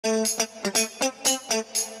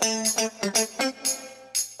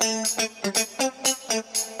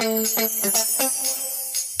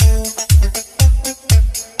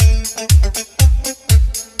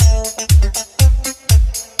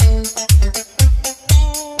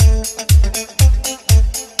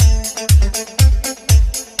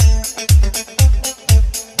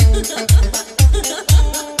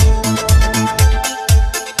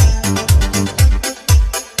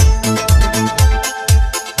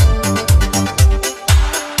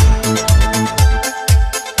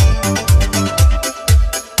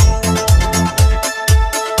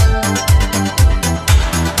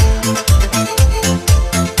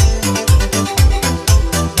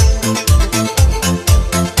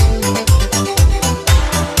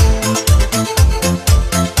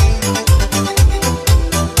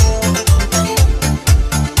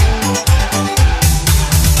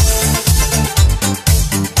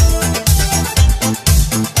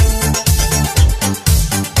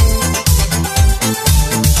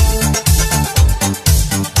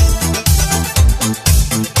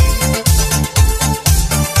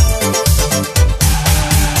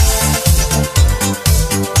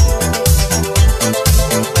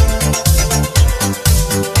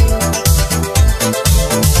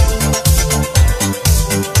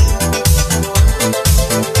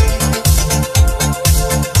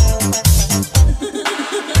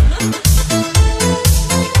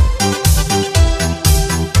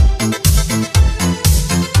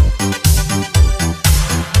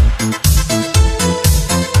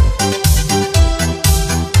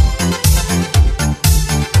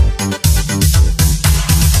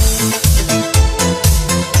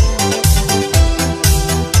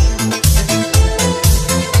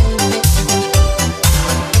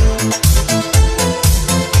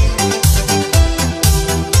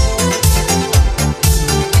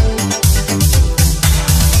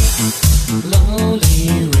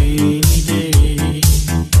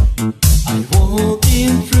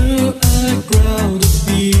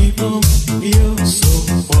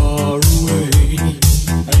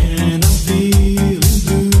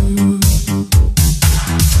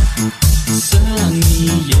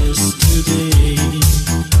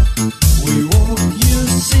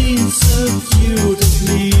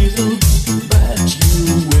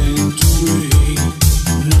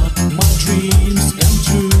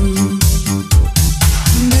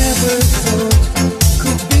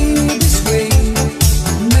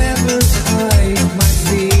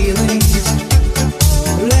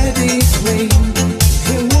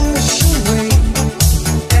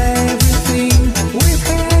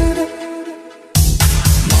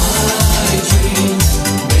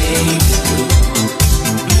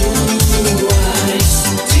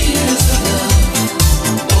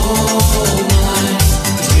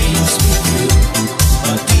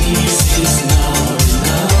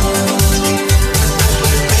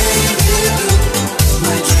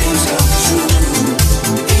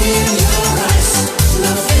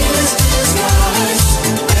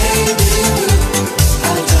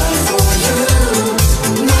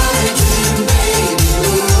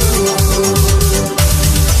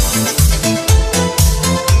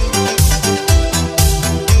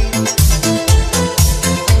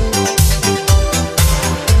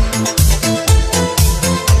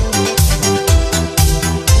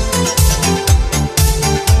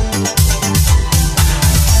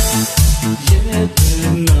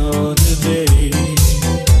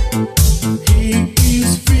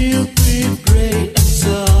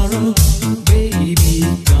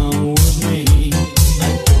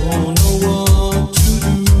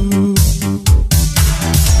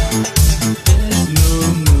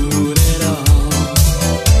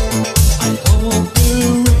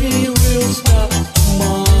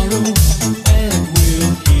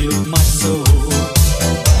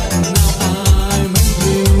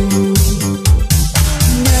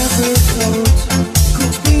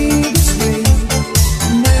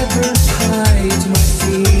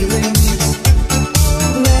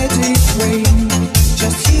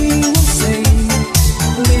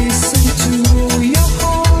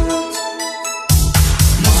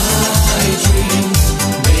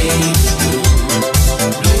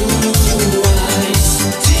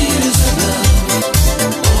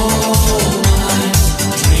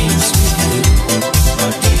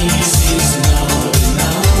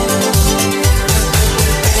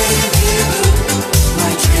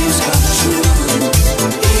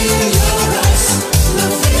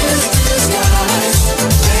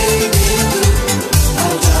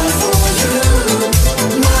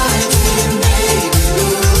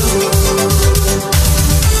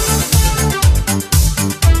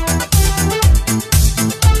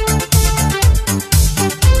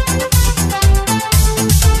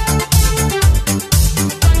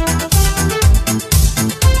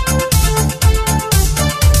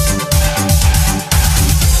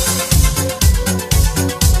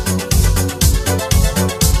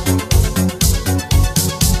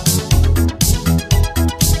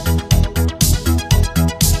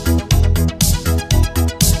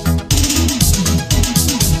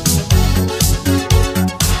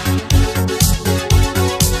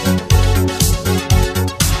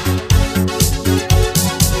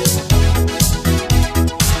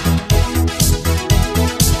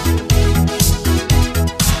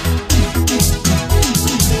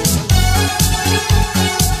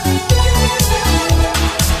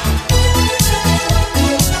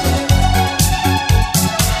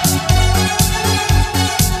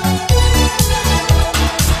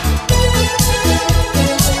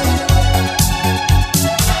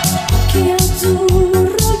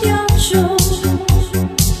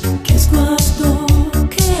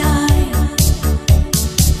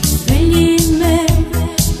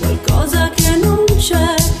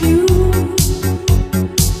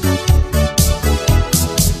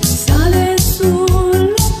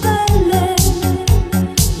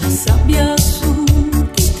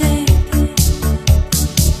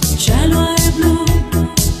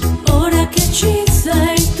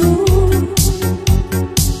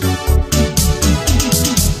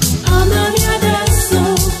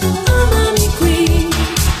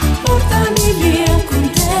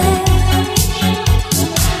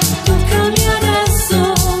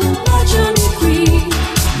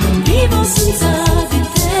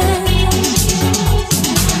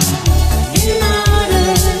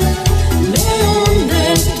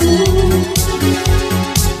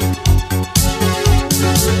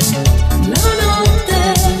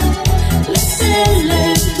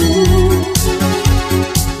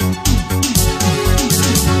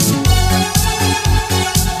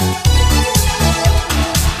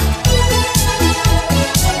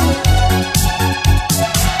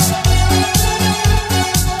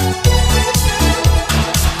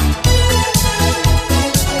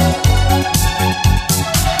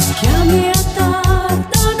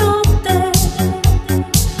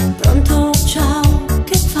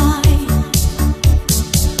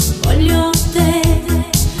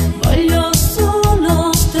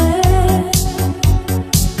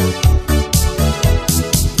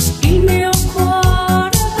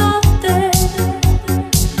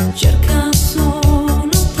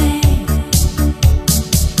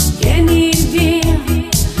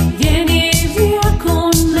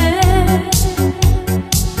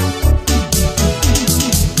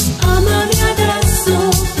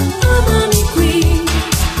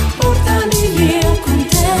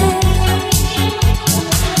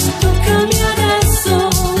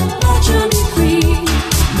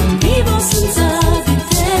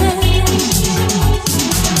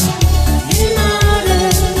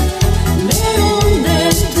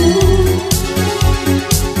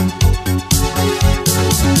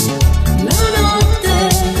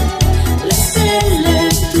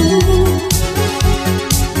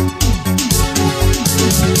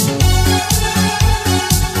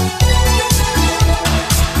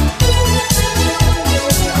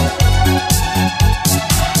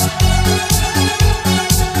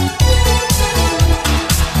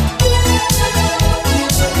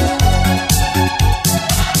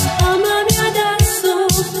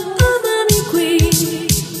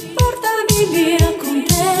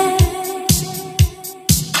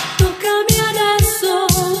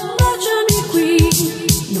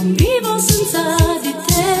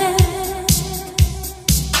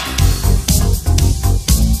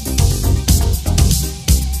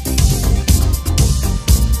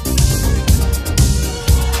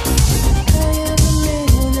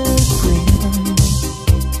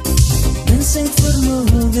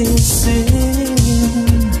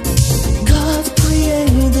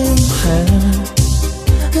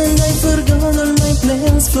I forgot all my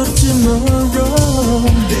plans for tomorrow.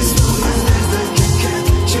 This woman is like a cat.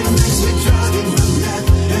 She makes me driving my mad.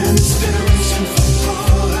 An inspiration for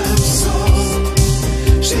all I'm soul.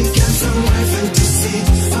 She came from my fantasy.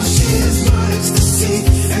 Oh, she is my ecstasy.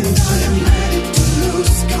 And I am ready to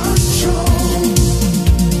lose control.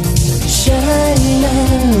 Shaila,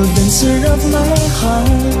 dancer of my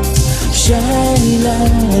heart. Shaila,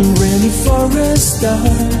 I'm ready for a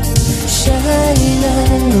start. Shaila,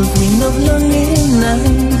 queen of lonely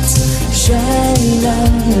nights. Shaila,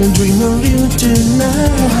 dream of you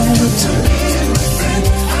tonight.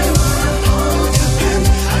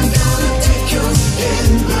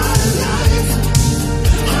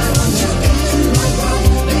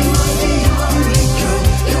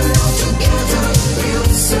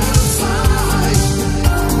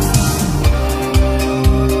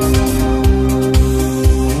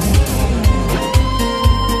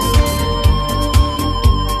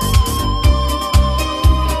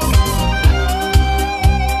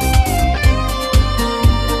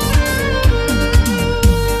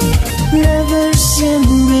 Never seen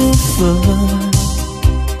before.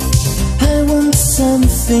 I want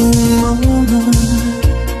something more.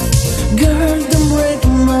 Girl, don't break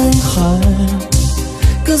my heart,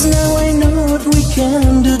 'cause now I know what we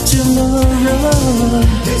can do tomorrow.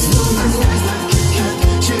 This woman is like a cat.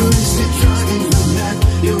 She makes me driving my mad.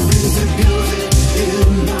 You bring the beauty in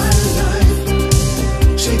my life.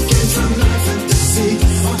 She came from my fantasy.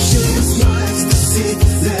 Oh, she is my ecstasy.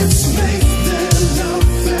 Let's make the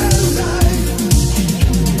love alive.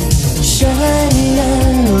 Shaila,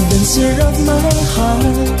 dancer of my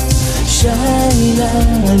heart. Shaila,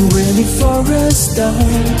 I'm ready for a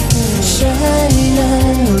start. Shaila,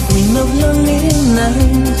 queen of lonely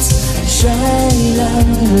nights. Shaila,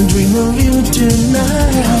 dream of you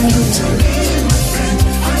tonight.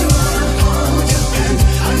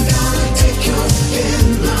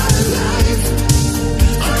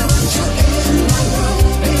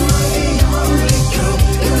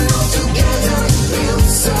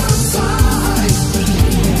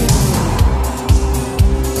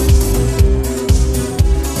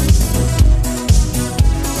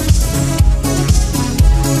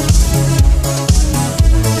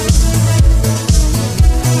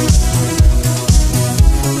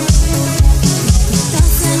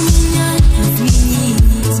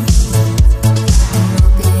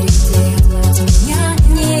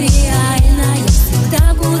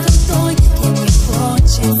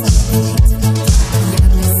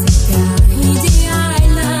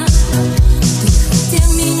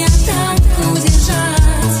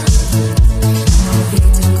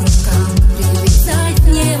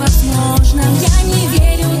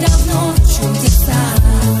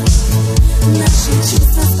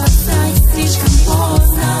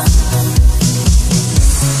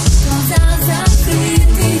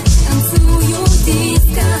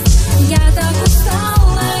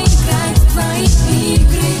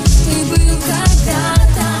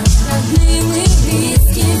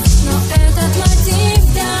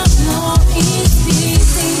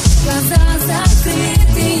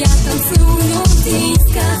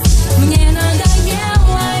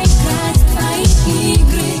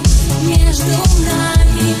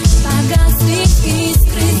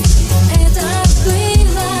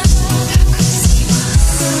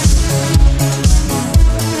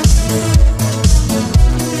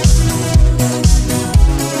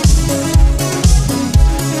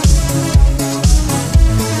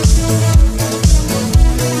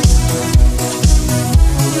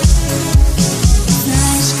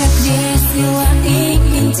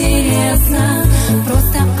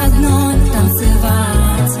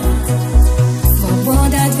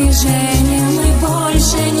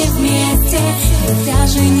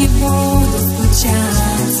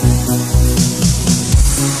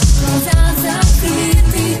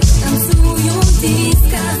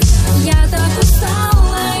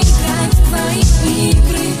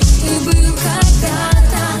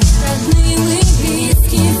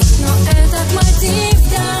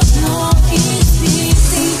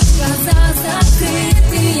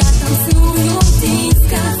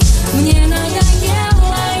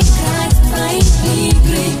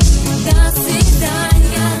 До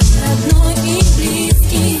свидания, родной и близкий.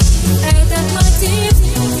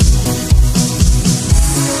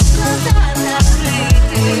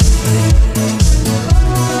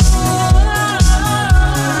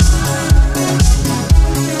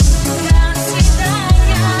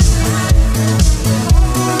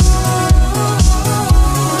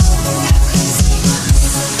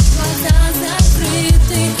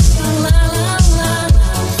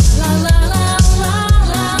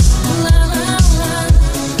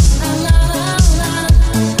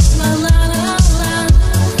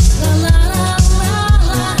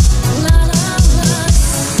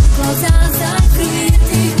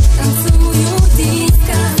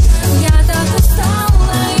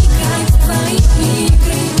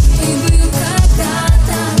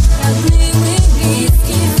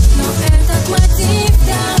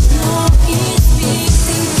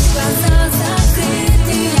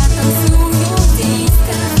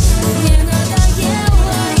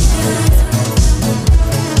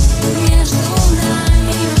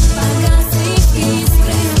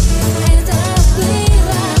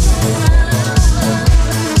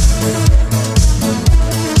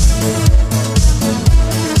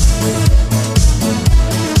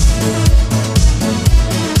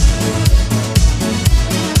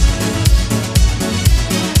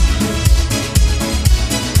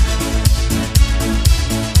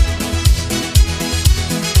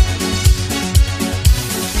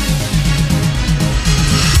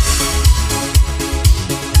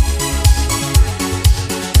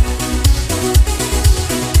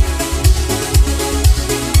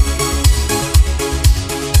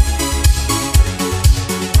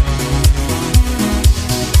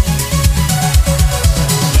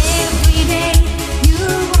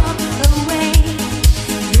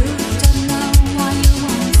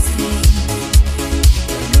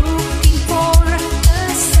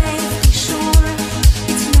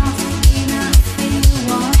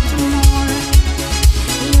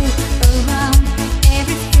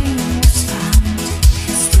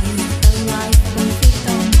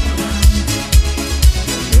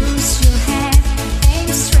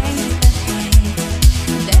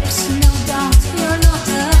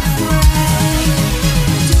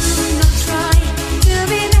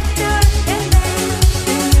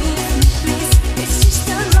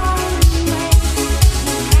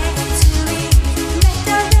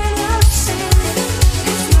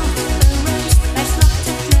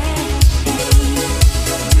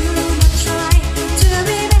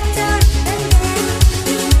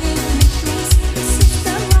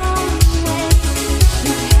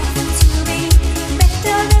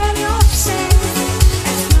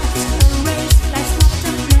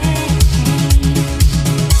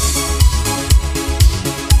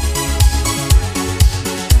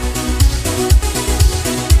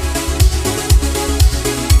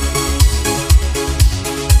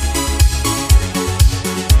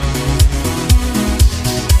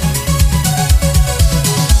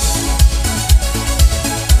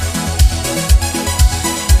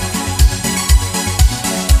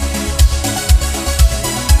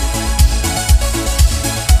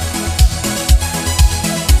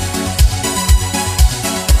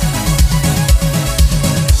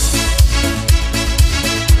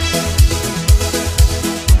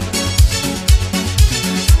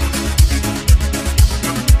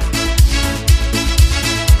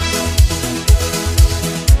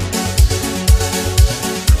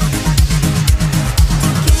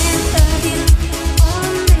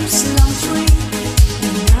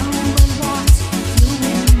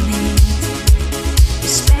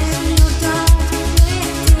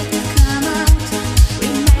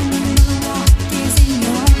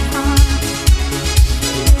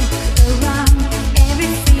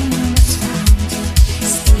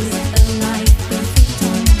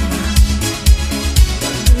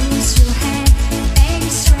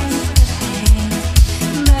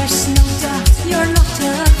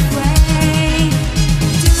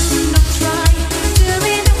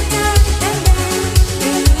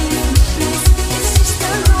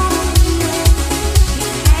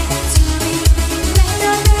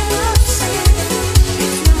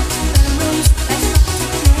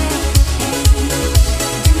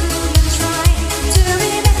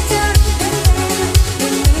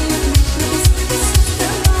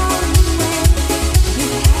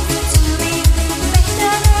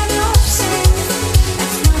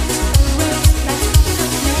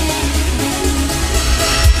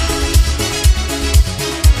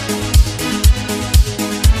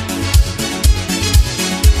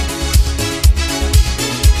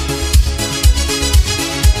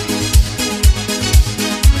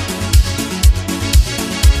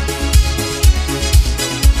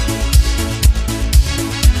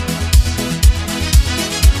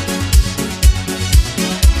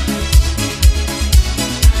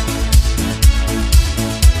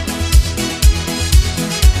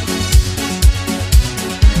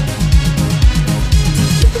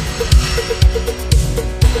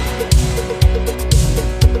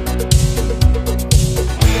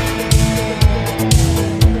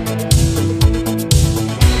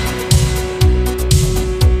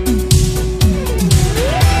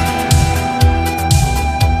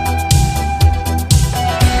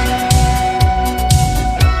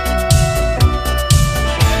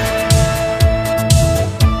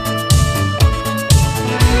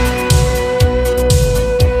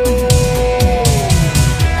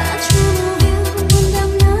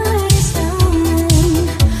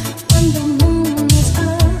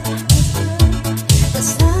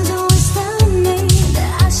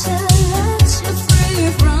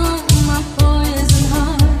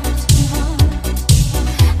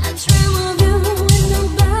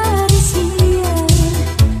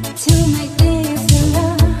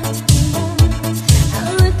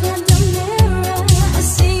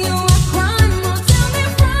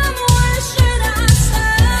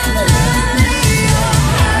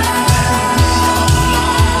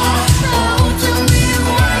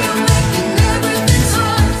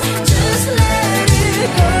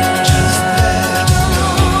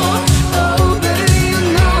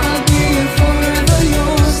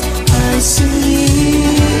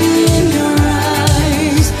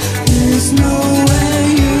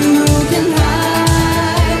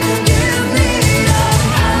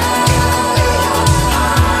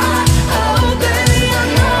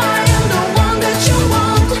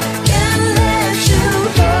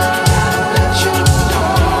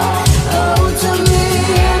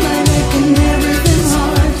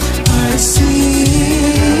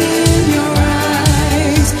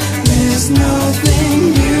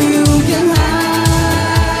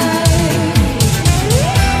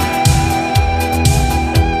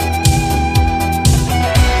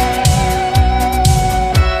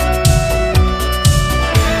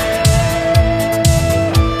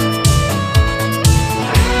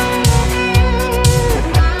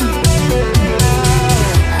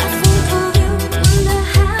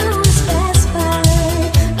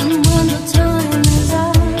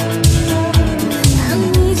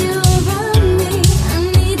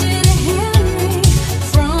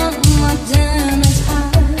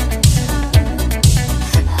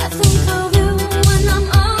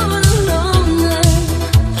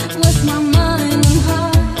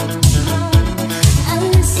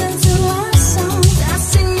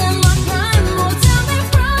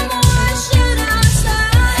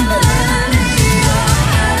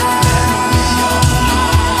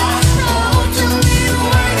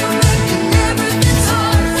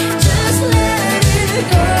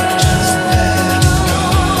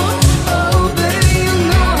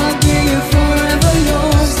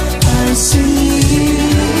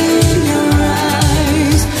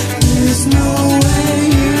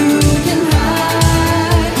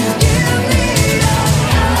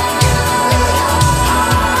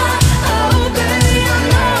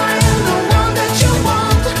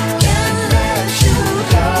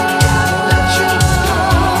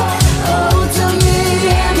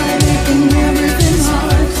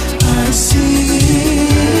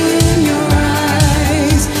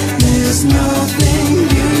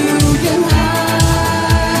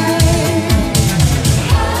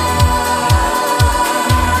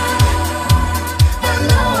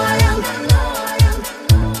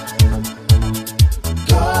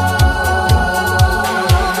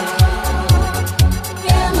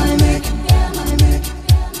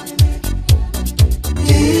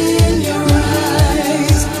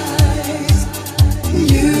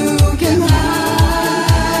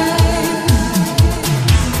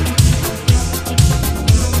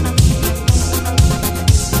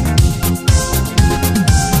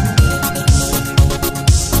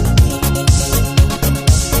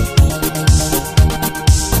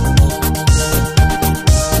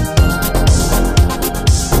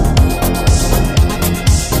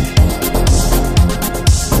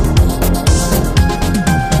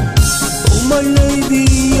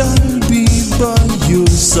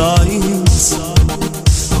 sight.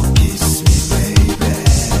 Oh, kiss me, baby.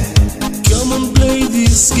 Come and play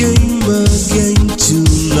this game again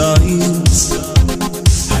tonight.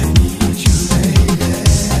 I need you, baby.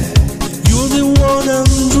 You're the one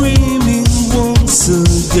I'm dreaming once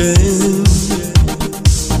again.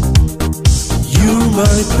 You're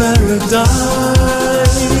my paradise.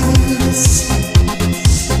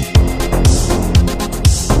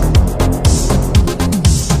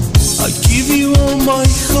 I give you all my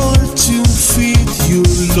heart to feed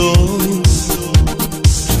your love.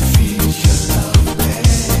 To feel your love,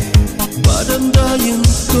 babe. But I'm dying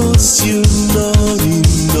 'cause you're not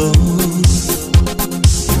enough.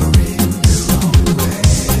 You're in the wrong way.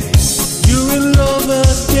 You're in love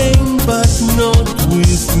again, but not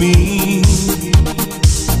with me.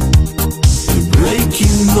 You're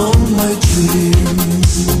breaking all my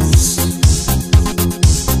dreams.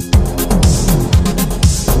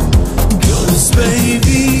 'Cause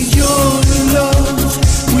baby, you're in love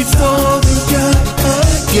with other guy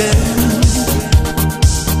again.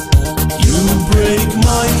 You break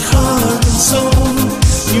my heart and soul.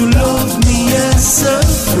 You love me as a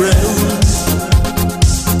friend.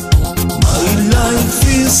 My life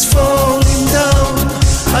is falling down.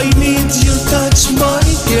 I need your touch, my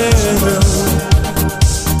girl.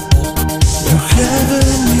 Your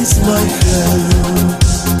heaven is my hell.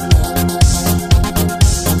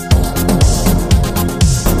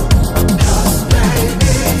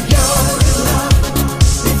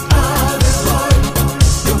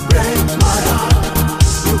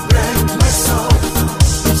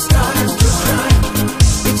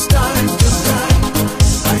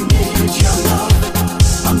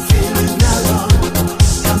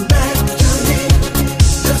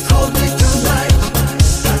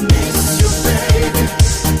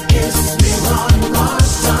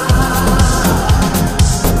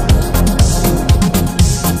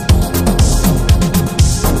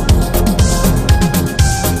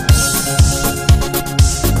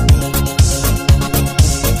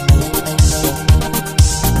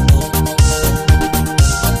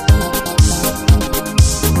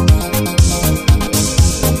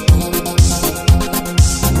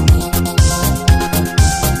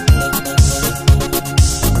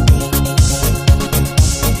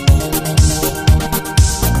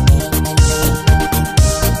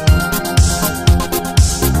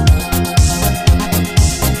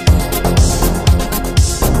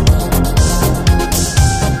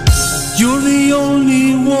 You're the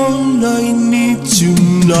only one I need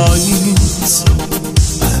tonight.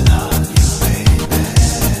 I love you, baby.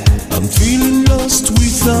 I'm feeling lost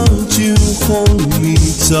without you. Hold me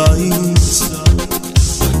tight.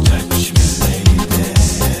 Oh, touch me, baby.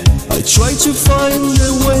 I try to find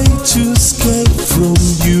a way to escape from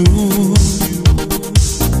you.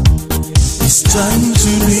 It's time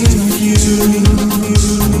to leave you.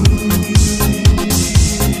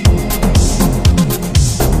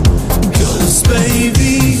 'Cause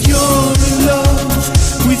baby, you're in love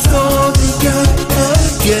with other guy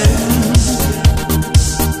again.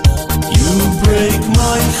 You break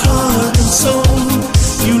my heart and soul.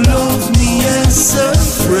 You love me as a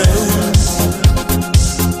friend.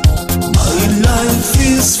 My life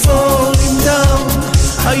is falling down.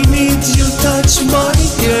 I need your touch, my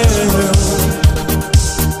girl.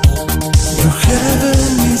 Your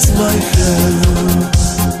heaven is my hell.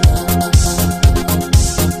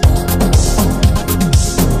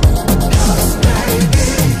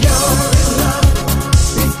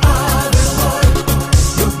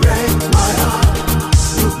 You break my heart,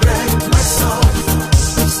 you break my soul.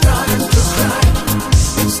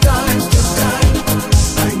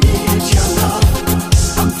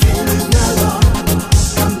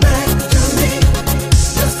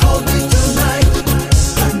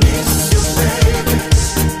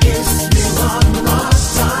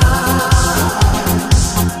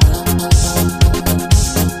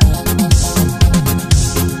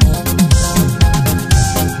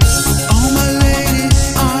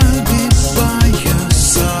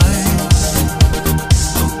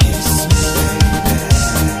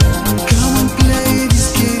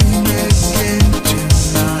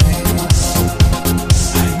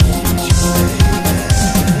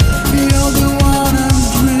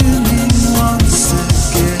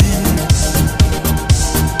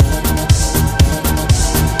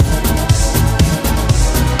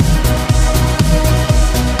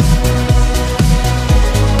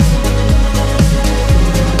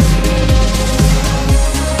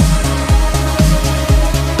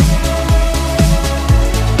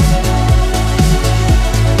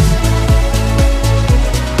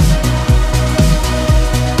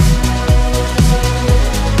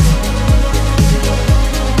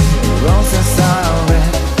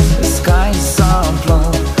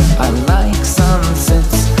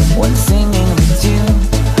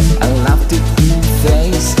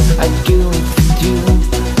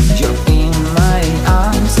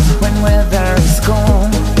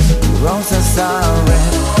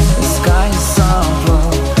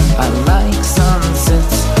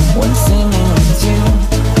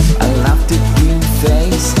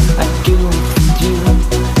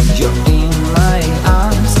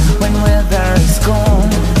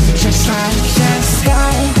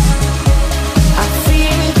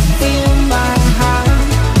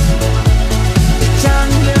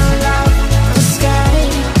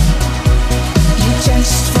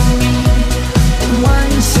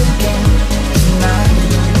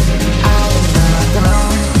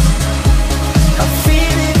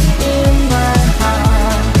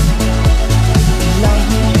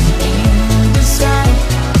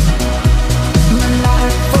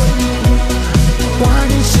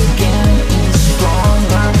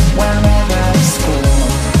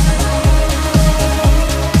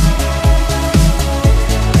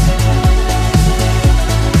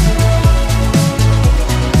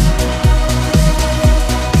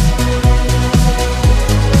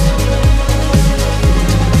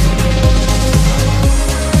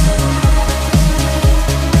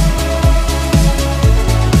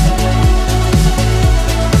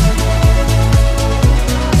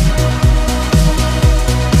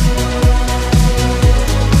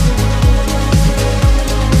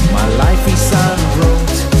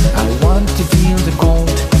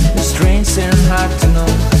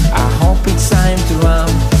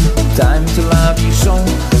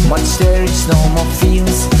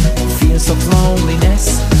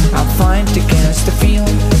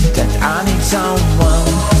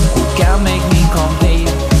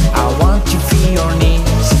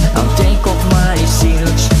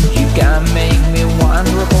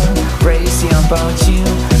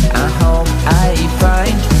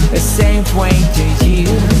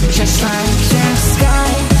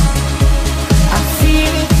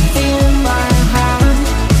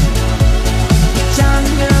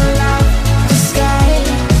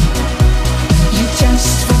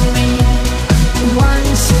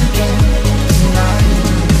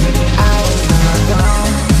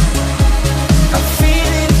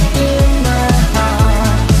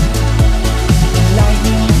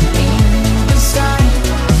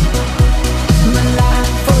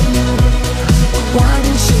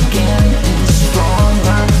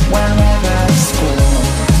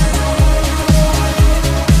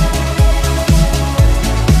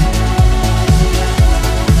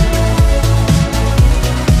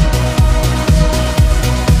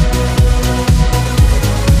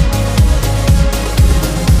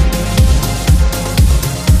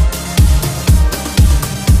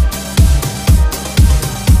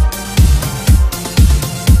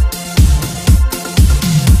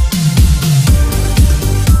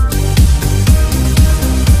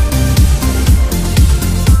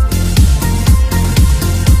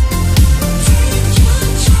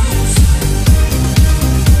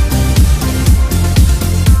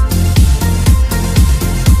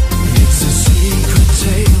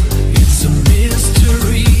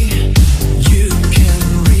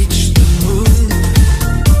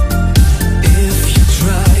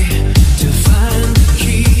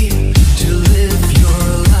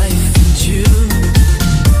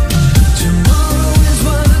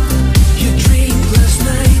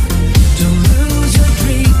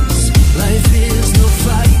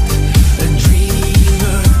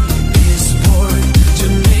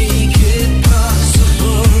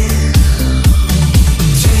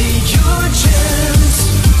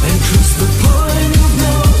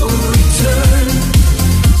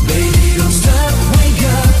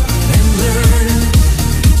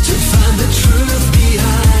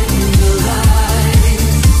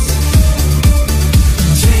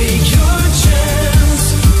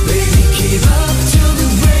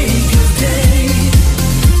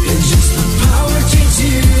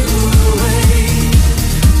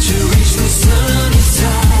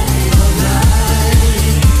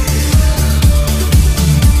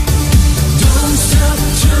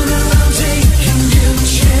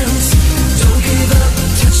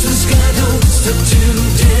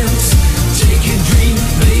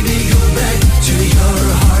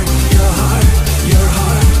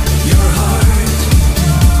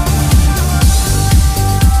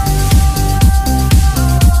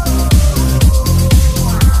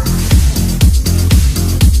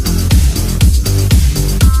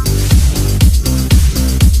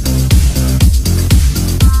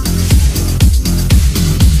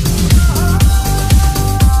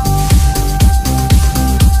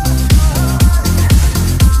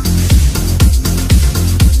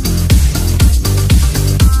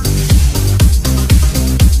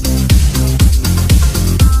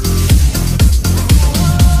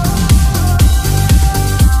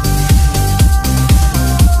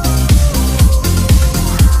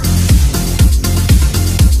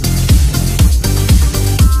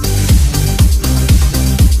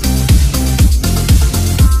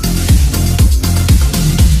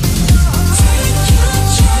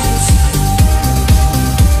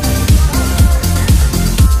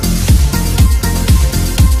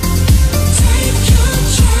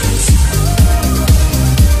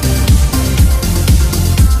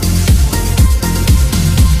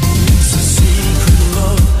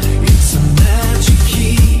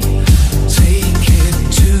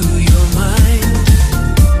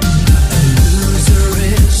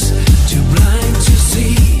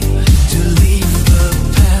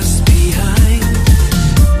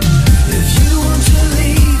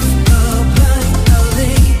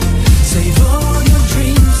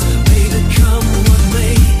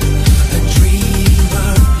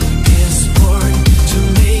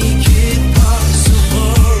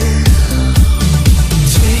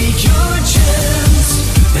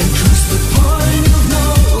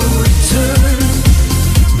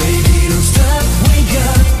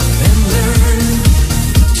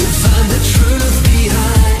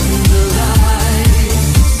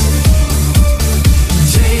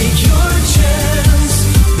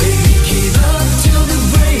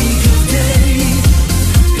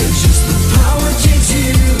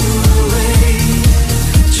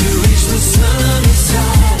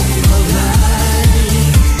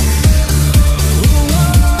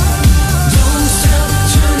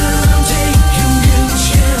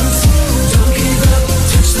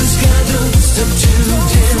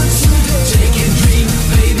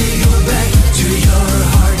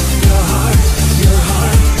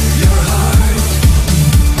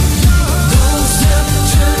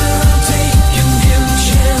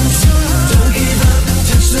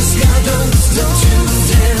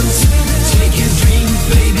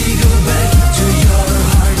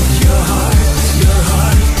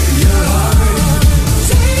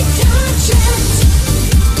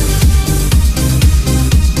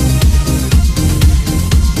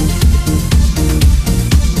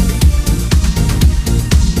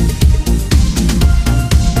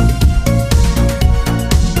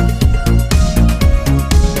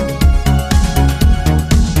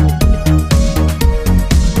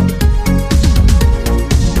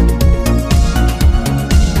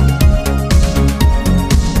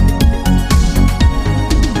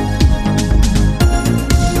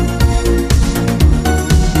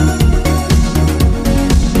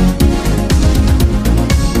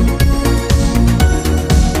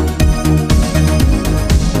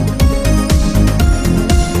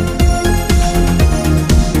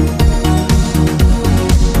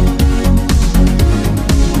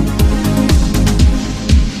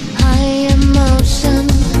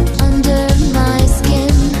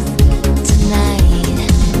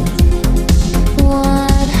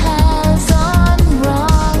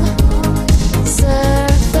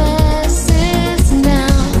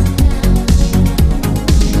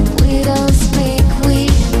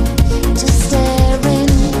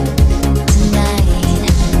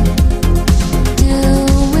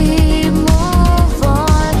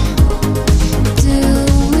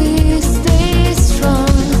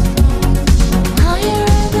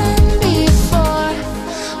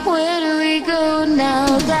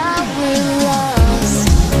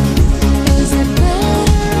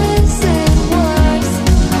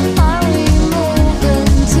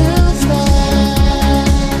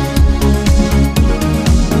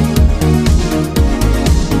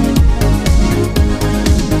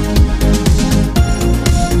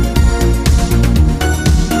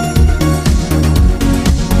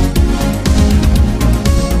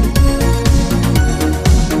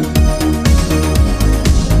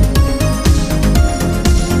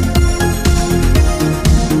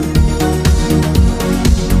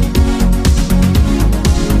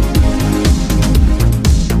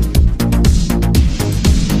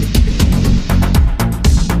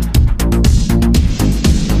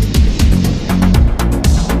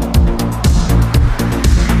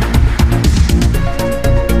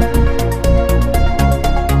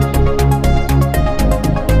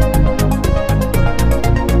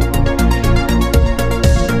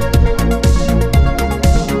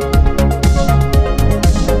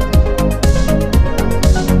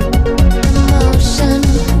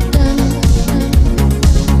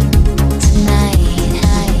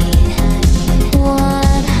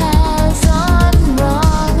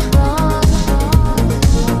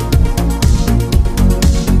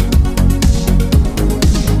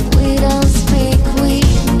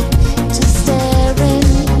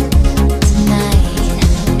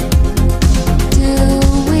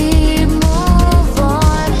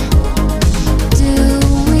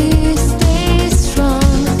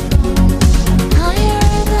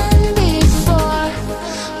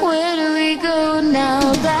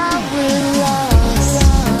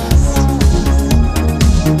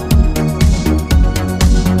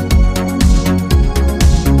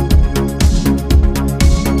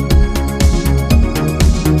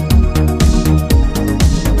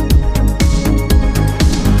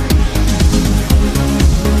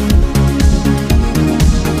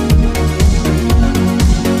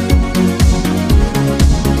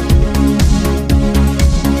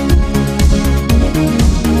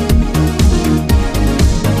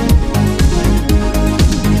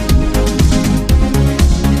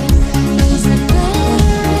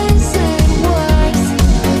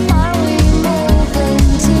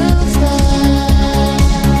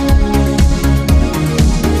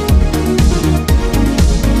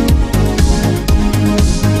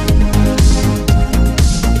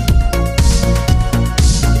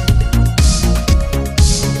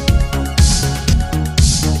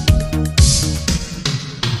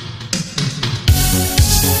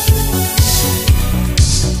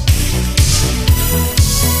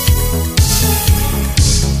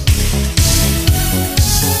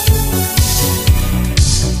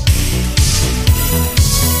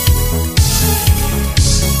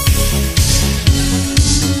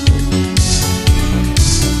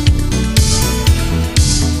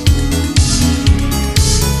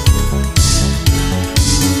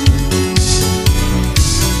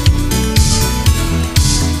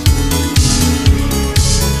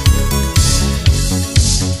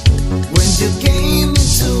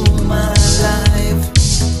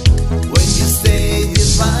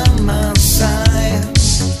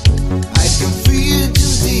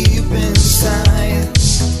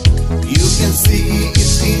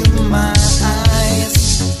 it in my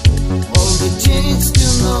eyes. All the change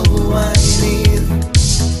you know I need,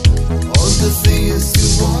 all the things you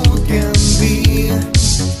want can be.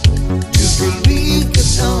 You can reach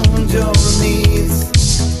it on your knees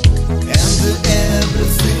and do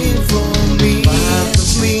everything for me. Part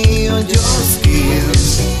of me on your skin,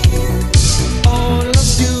 all of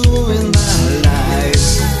you in my life.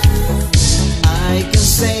 I can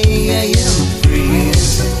say I am free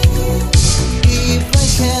if I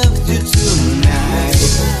have you to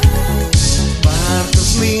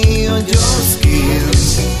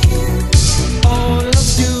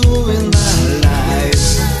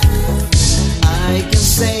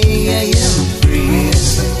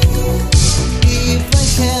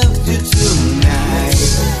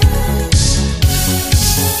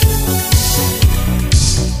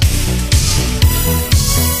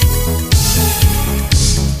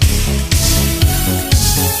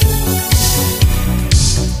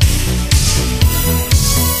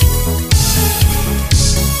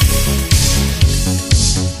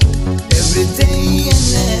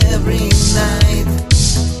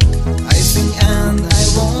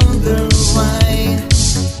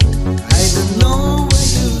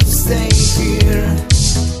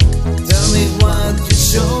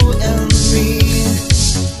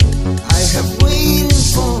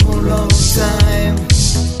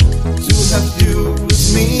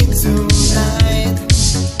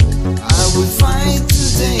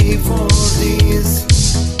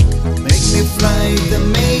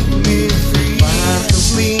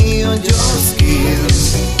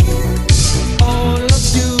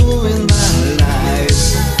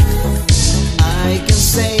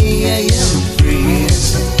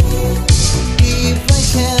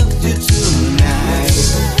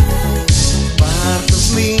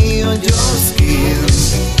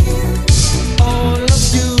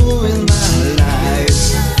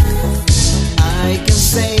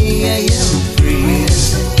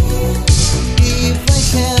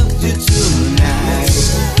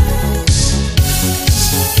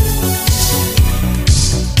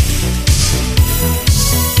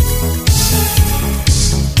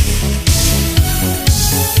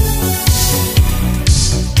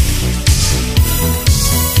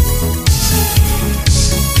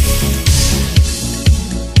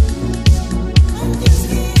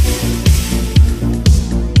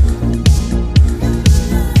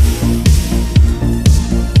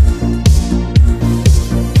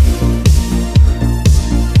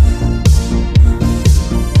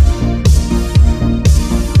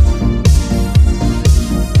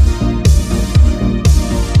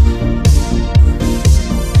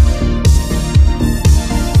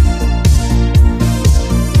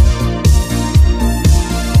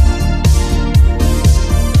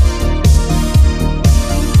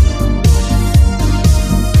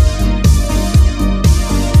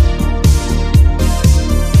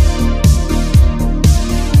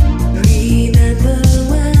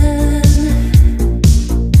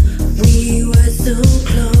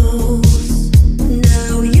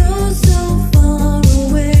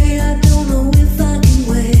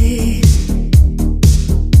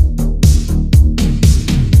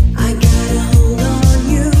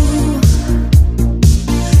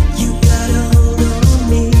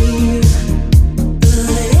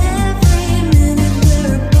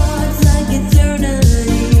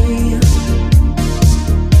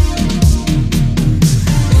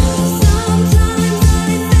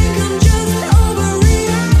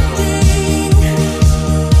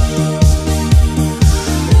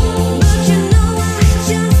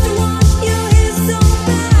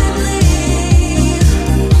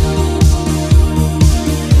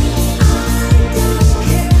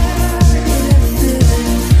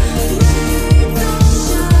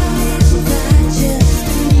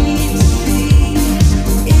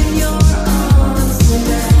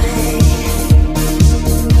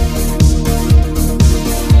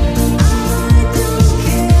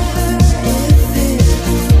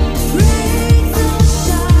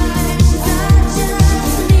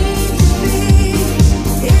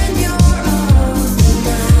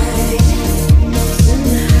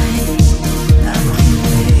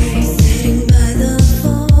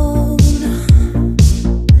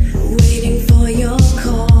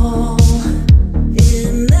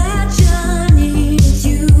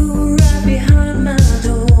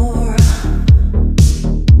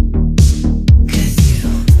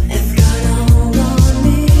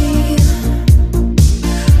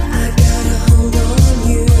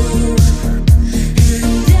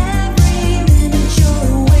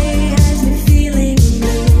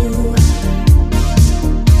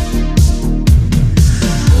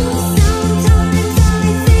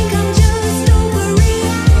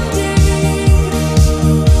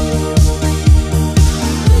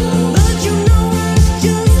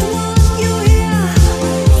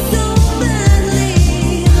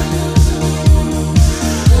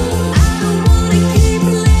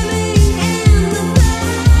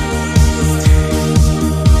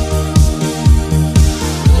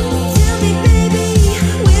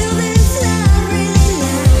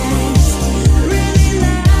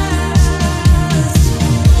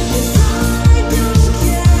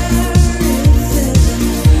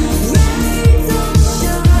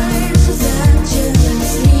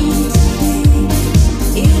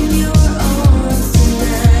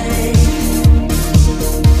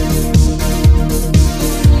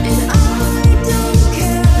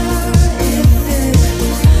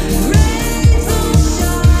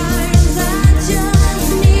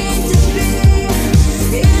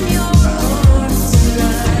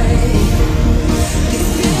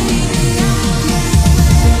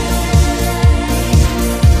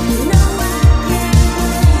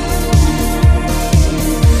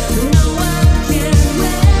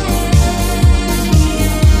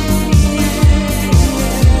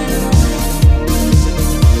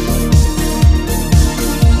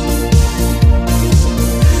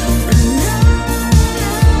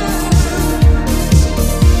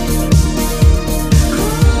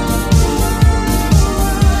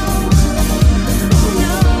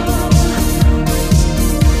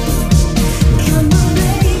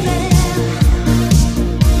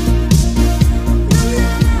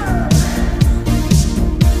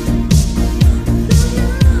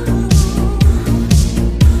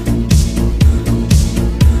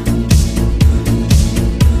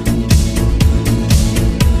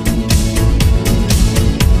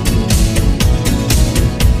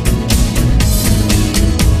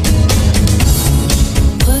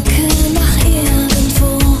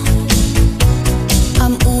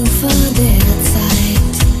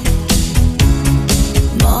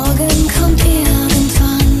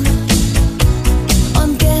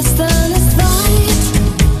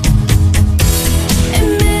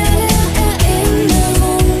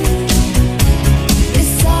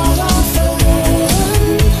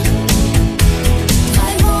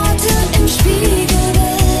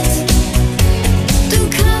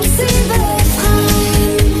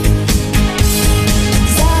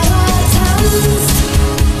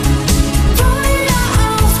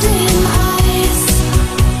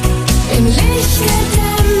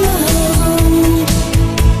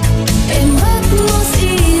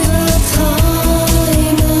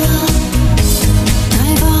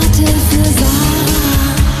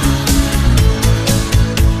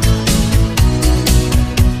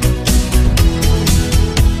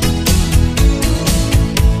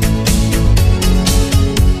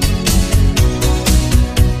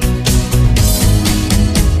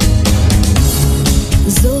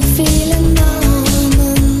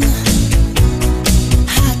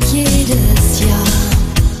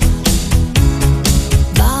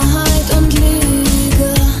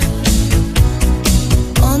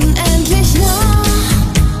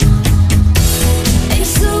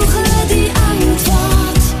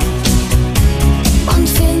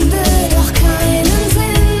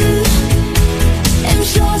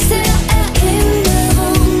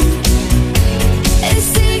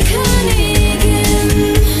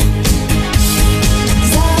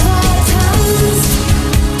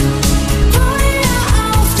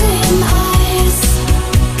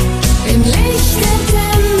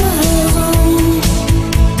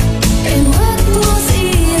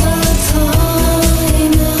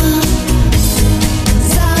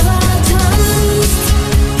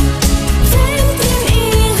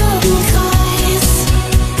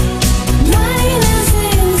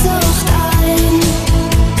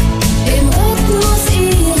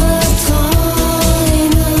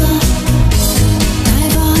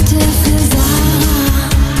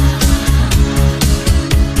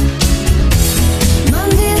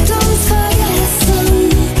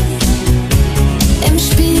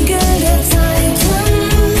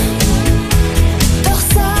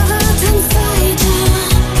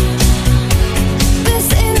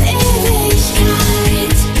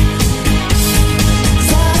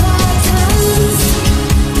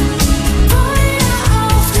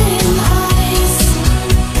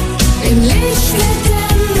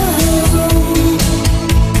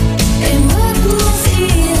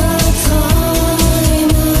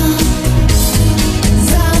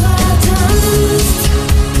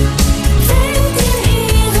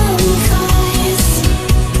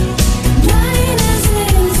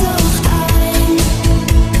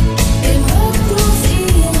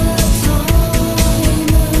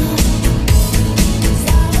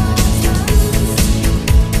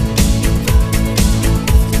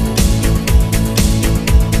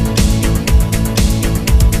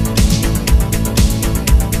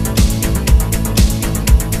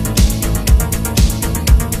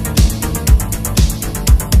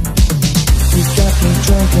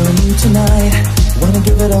drunk on you tonight. Wanna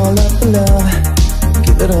give it all up for love.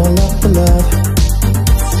 Give it all up for love.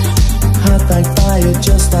 Hot like fire,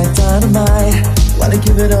 just like dynamite. Wanna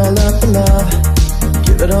give it all up for love.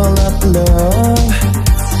 Give it all up for love.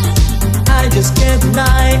 I just can't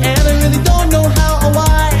deny, and I really don't know how or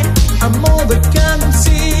why. I'm overcome, I'm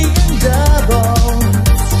seeing double.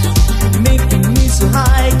 Making me so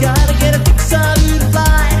high, gotta get a fix on you to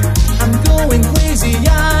fly. I'm going crazy,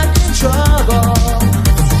 I'm in trouble.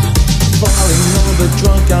 Falling over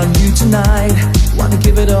drunk on you tonight. Wanna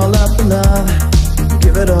give it all up for love.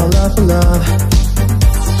 Give it all up for love.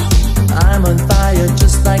 I'm on fire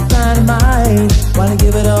just like dynamite. Wanna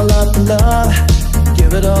give it all up for love.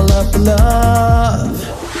 Give it all up for love.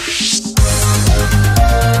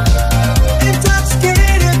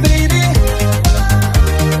 Intoxicated, baby,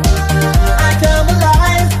 I come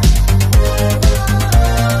alive.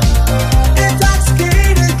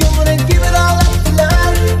 Intoxicated, gonna give it all up for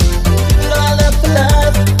love. Give it all up for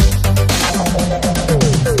love.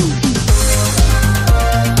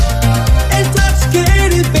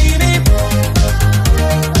 Intoxicated, baby,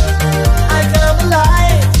 I come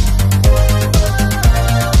alive.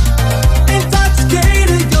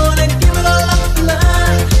 Intoxicated, gonna give it all up for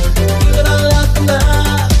love. Give it all up for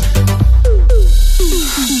love.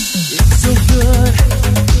 It's so good,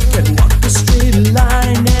 can walk a straight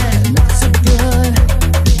line and it's so good.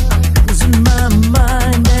 I'm losing my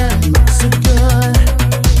mind and it looks so good.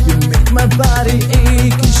 You make my body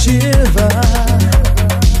ache and shiver.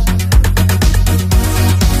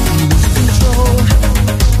 Lose control,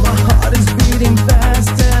 my heart is beating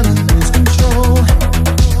fast and I lose control.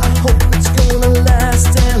 I hope it's gonna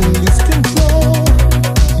last and lose control.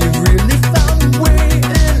 You've really found a way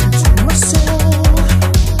into my soul.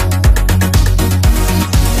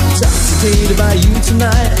 Intoxicated by you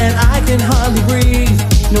tonight and I can hardly breathe.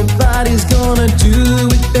 Nobody's gonna do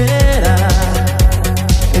it better.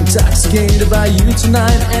 Intoxicated by you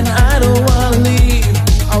tonight and I don't wanna leave.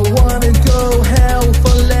 I wanna go hell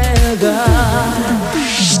for leather.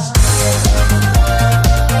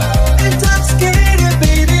 Intoxicated,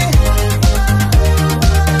 baby,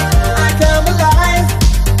 I come alive.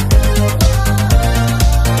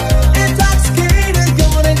 Intoxicated,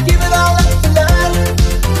 gonna give it all up for love.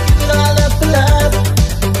 Give it all up for love.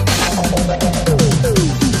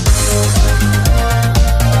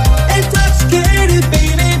 Intoxicated,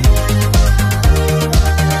 baby,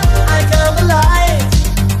 I come alive.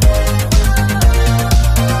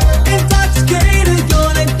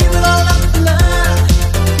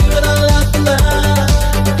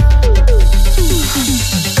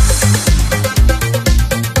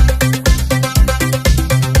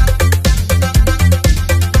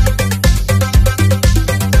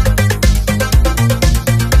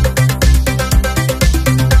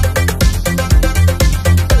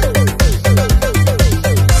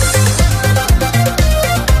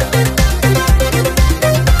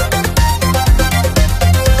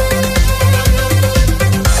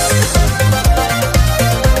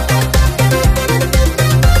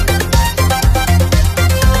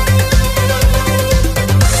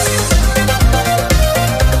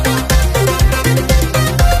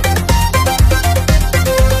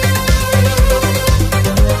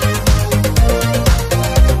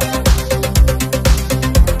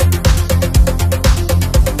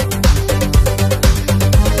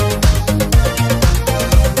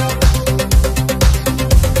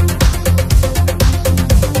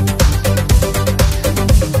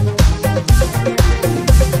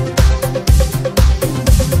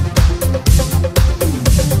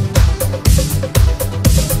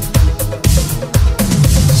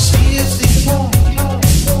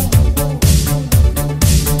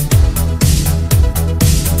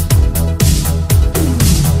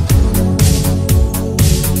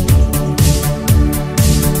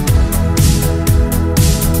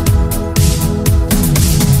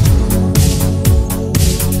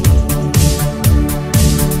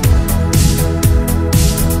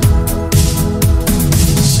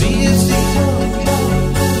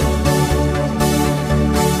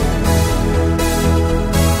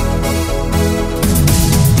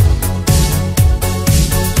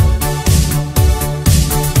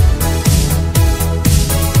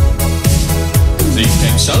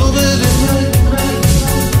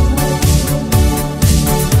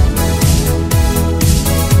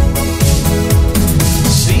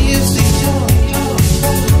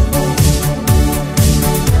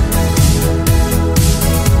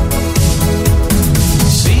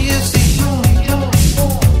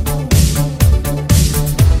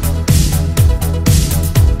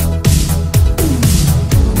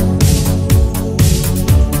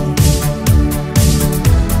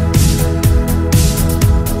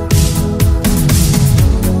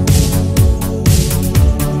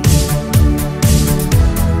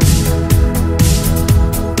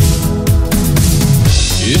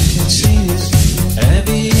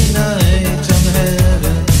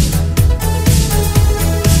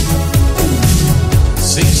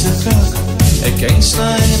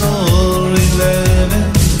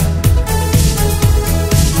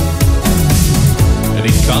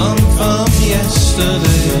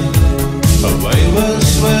 yesterday, a wayward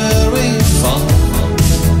swearing fun.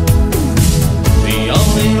 The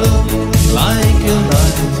only look like a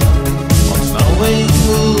light, what's knowing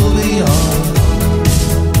will be on.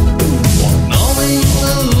 What knowing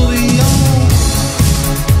will be on.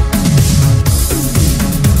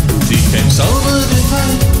 She came sober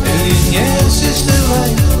tonight, million years is the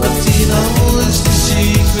right, but you know it's the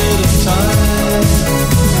secret of time.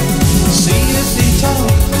 See if they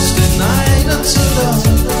talk, it's the night until dawn.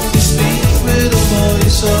 They speak with a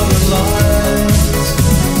voice of a light.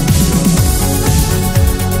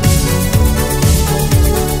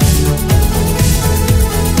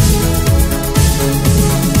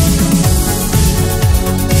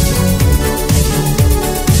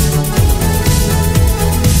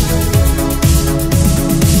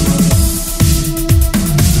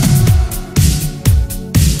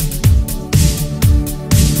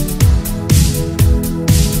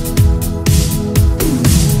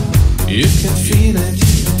 You can feel it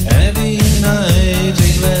every night,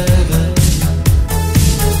 11.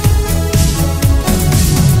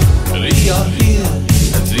 We are here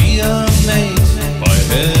and we are made by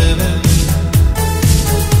heaven.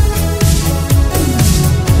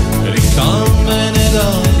 They come and it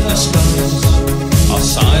all the skies are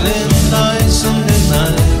silent nights in the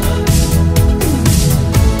night.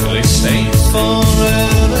 They stay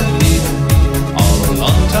forever here, all a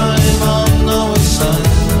long time on our side.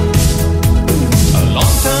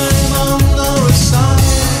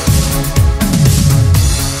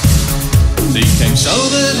 So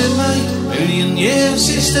that it might, million years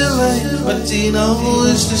is the right, but you know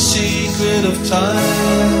it's the secret of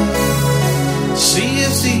time. See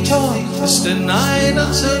if they talk, it's the night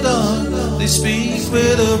until dawn. They speak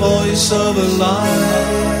with the voice of a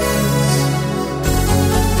light.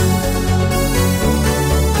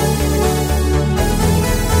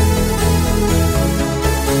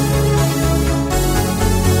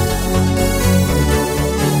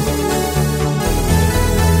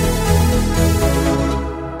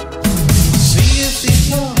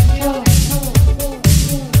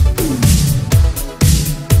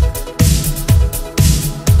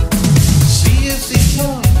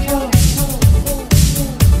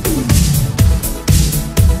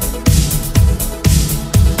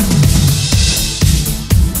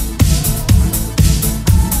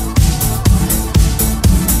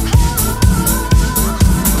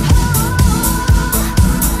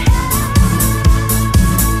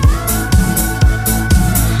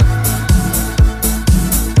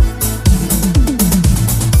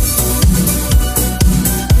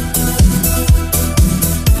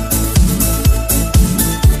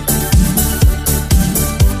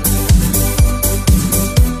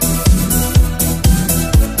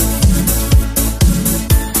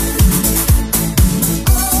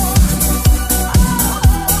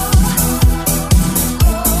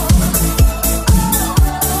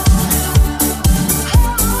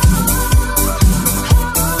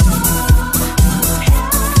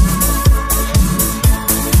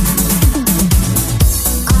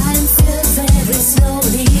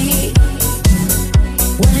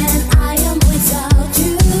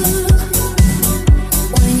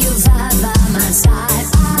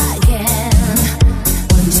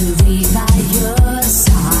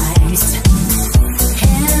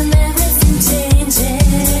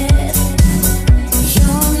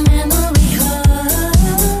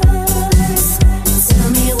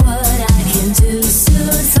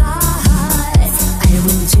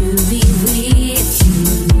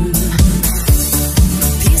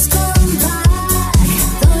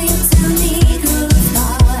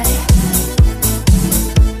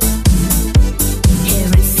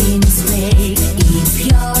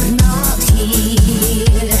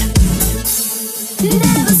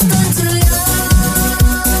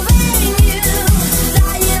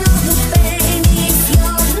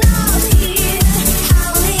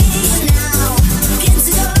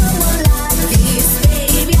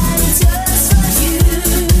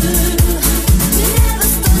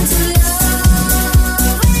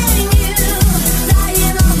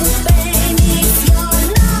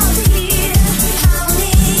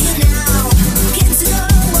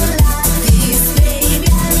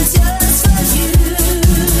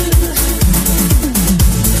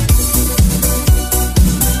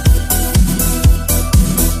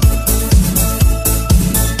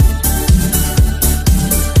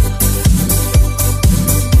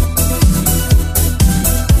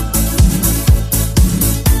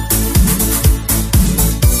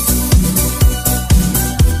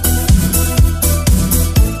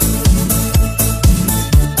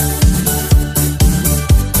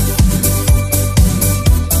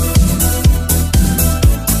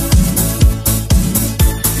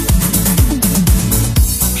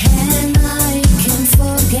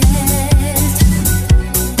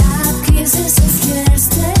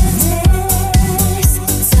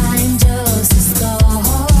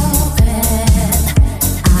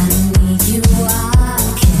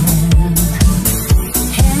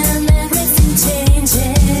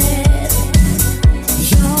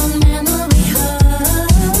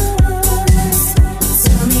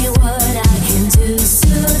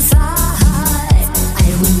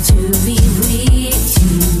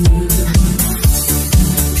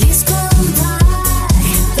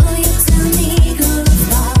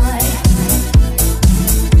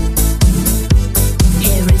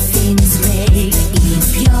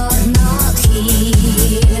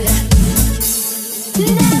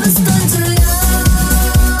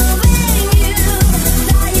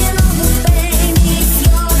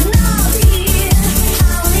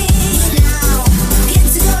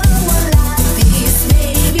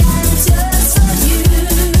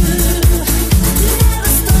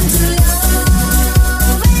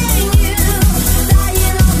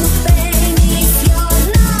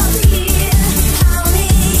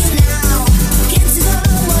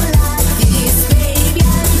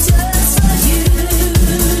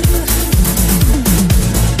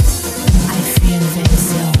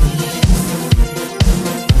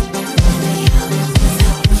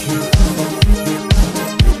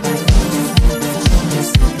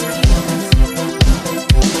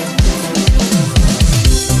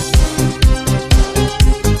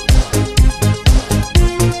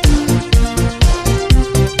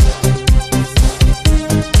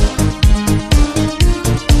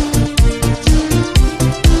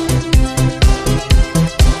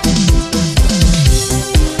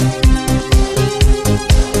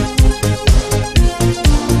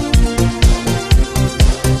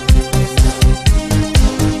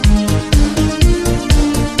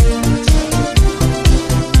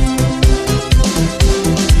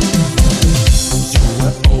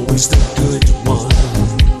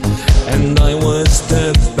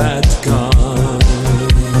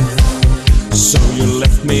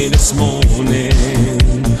 this morning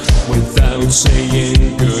without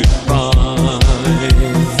saying goodbye.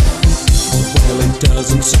 Well, it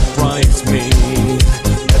doesn't surprise me,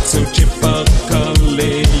 that's so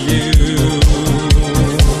typically you.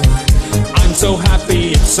 I'm so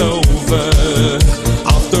happy it's over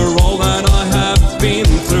after all that I have been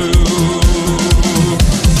through.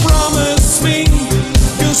 Promise me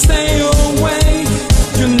you'll stay away,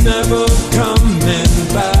 you're never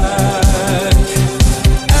coming back.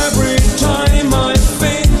 Every time I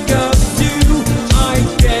think of you, I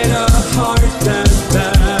get a heart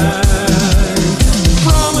attack.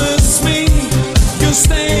 Promise me you'll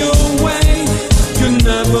stay away, you're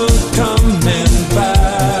never coming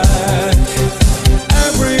back.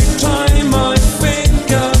 Every time I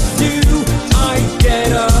think of you, I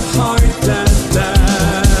get a heart attack.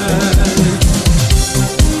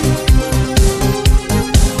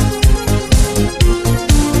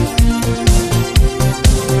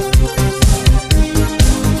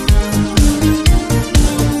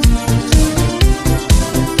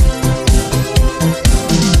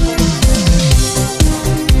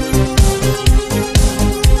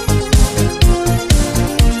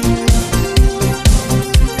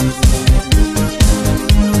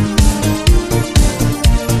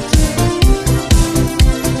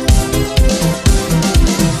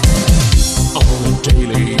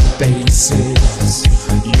 Basis,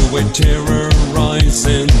 you were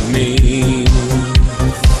terrorizing me.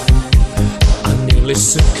 I nearly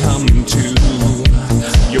succumbed to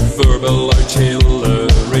your verbal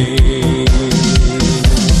artillery,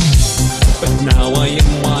 but now I am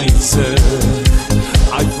wiser,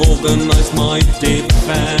 I've organized my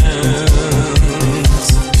defense.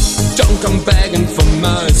 Don't come begging for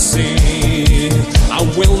mercy, I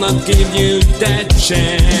will not give you that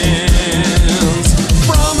chance.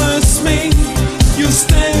 Promise me you'll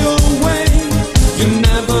stay away, you're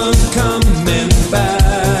never coming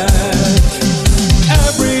back.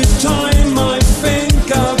 Every time I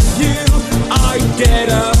think of you, I get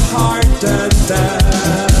a heart attack.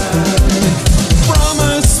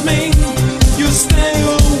 Promise me you'll stay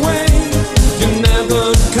away, you're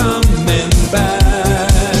never coming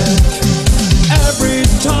back. Every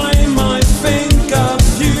time I think of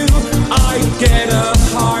you, I get a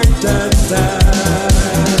heart attack.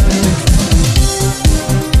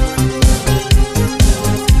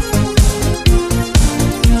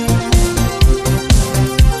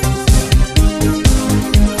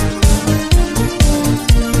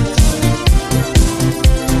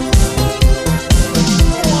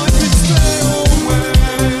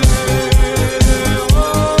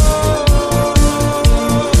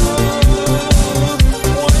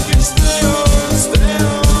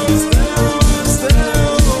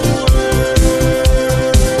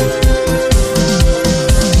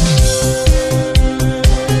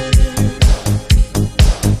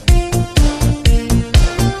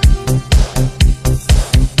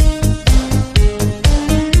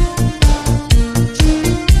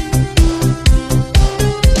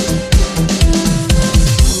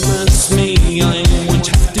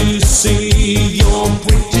 See your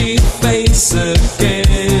pretty face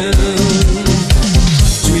again,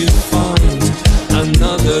 to find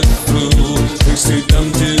another fool who's too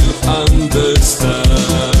dumb to understand.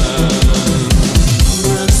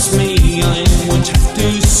 Promise me I won't have to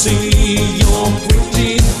see your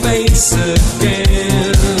pretty face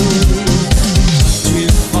again, to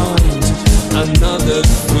find another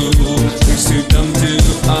fool who's too dumb to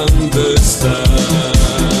understand.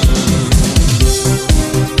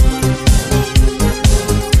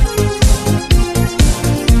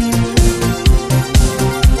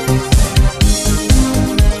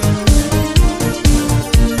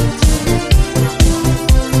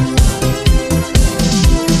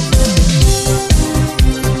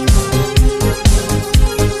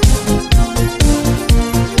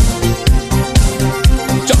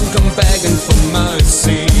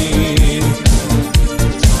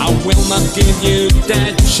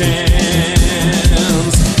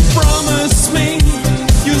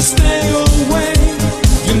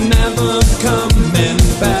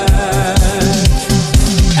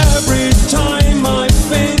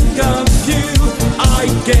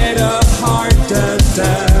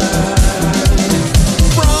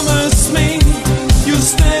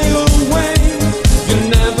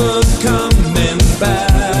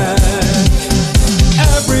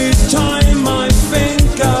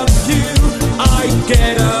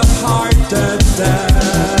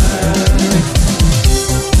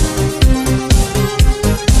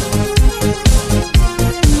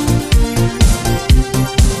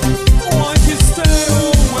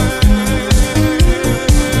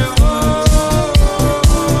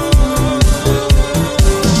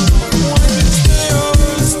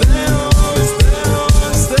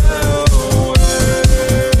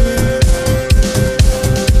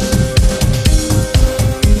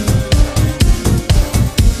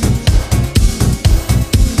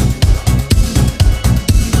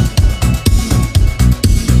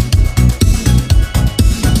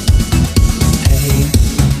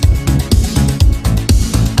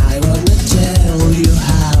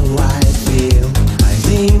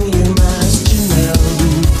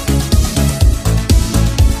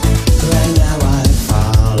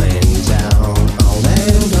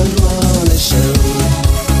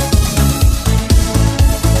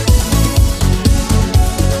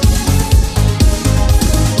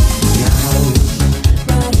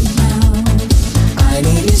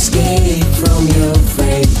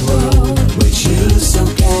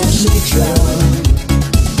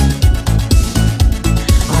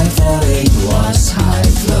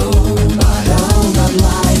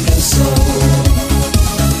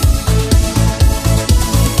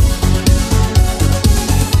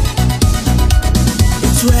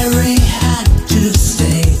 very hard to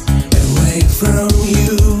stay away from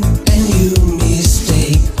you, and you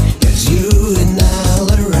mistake, 'cause you and all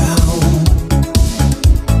around.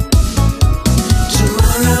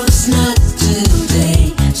 Tomorrow's not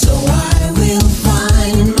today, so I will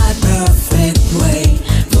find my perfect way.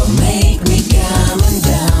 Don't make me coming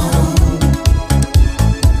down.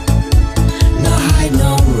 No hide,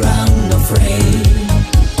 no run, no afraid.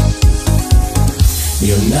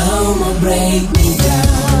 You know more break me down.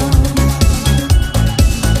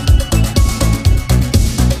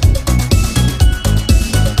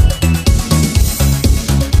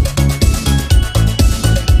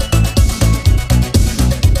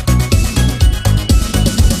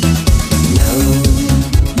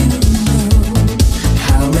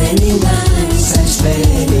 How many nights I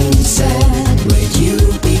spent inside when you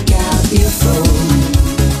pick up your phone?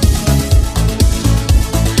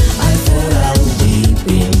 I thought I'll deep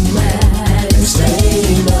in mad and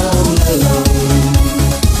staying all alone.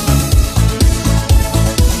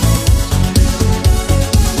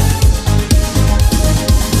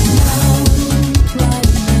 Now, right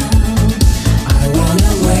now, I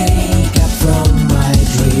wanna wake up from my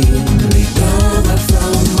dream, recover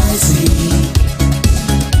from my sleep,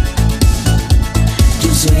 to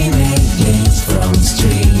swim against from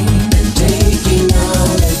stream and taking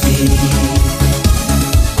all the beat.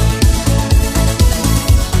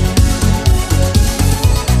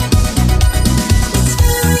 It's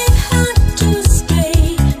very hard to stay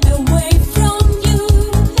away from you,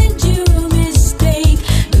 and you mistake,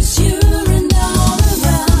 'cause you're all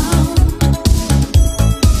around.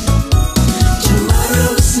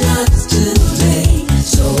 Tomorrow's not today,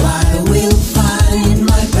 so I will find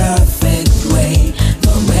my perfect way.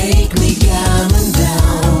 Don't make me coming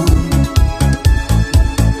down.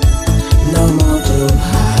 No more to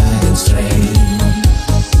hide and stray.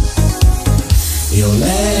 You'll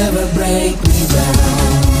never break me down.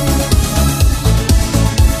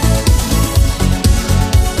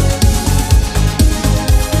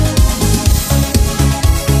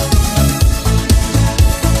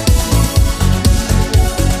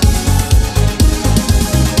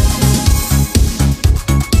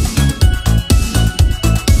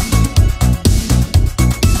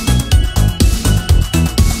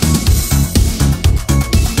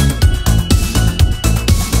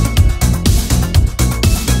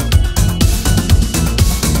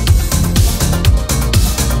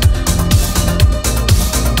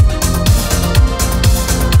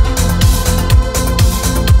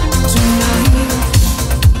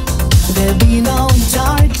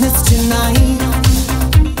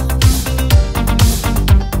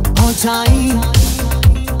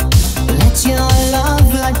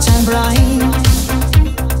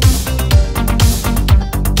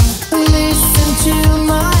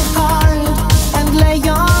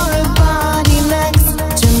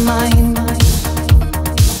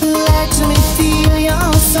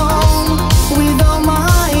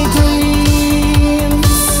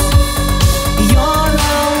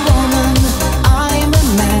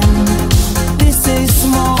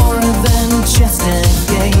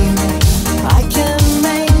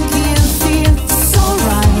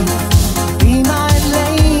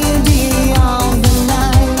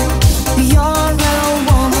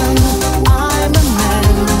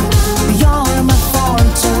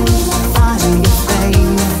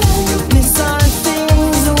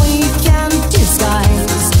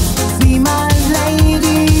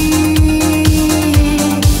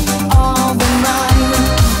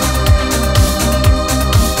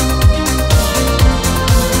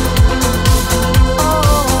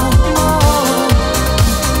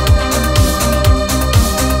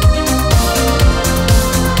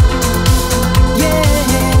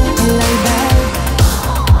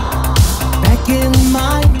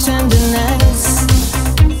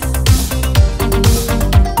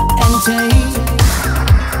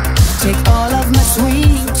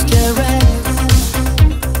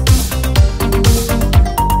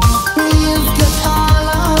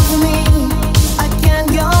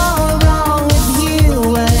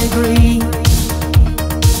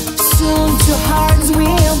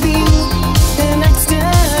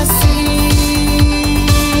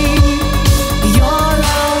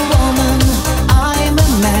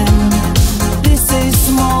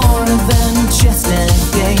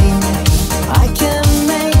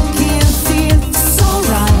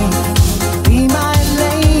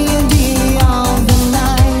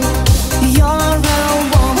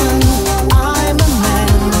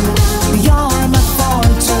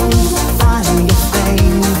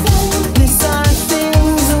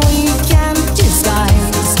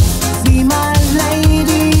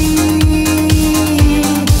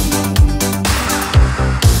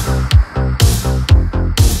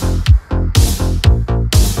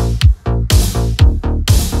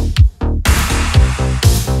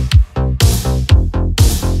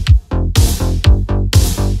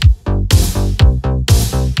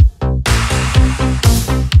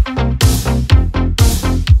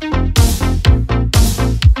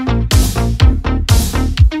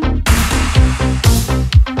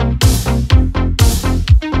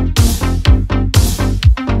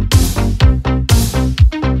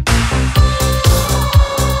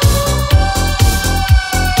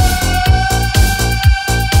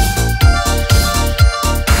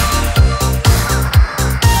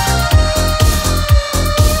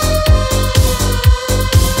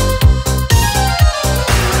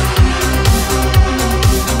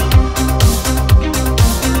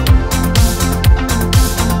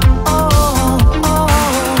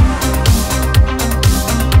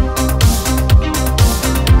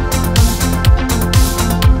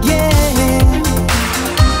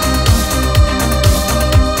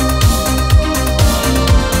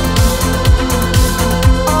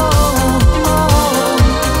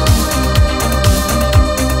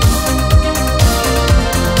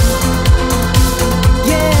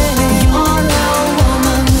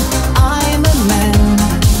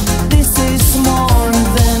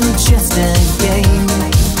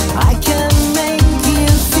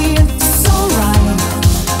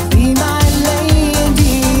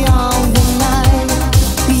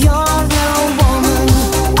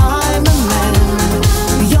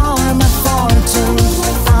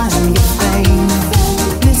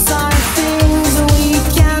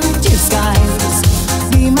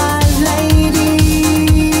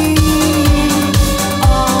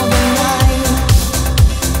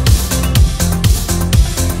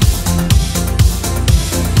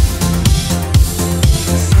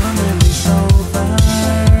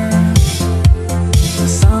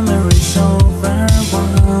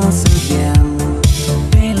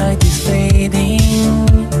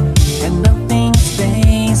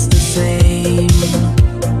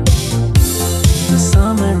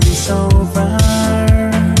 over.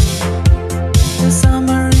 The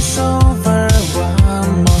summer is over.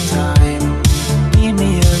 One more time, give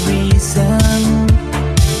me a reason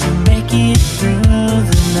to make it through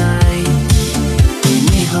the night. Give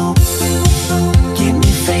me hope, give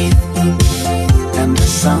me faith, and the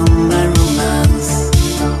summer romance.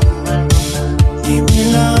 Give me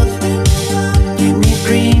love, give me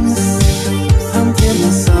dreams, until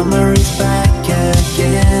the summer is back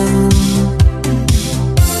again.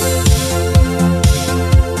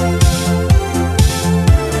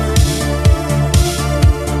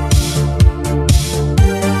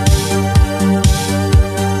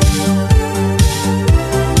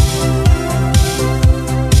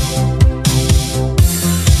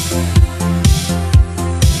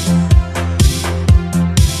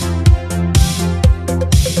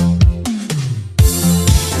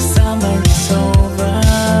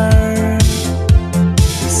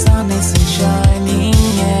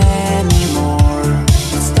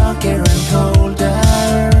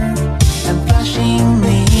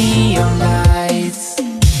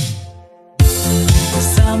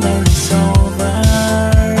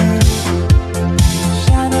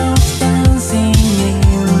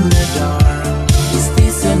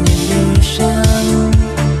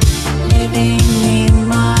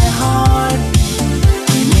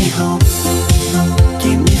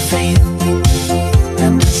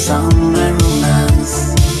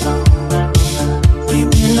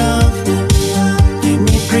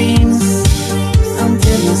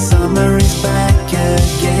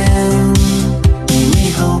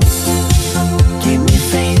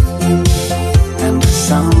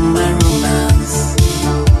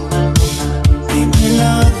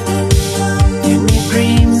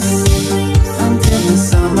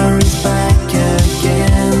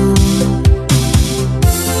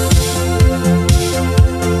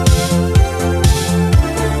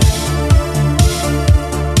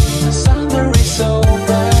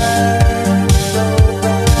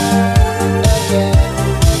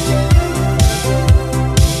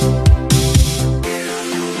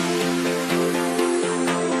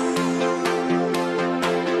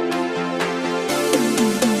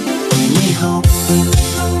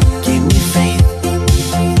 Hope,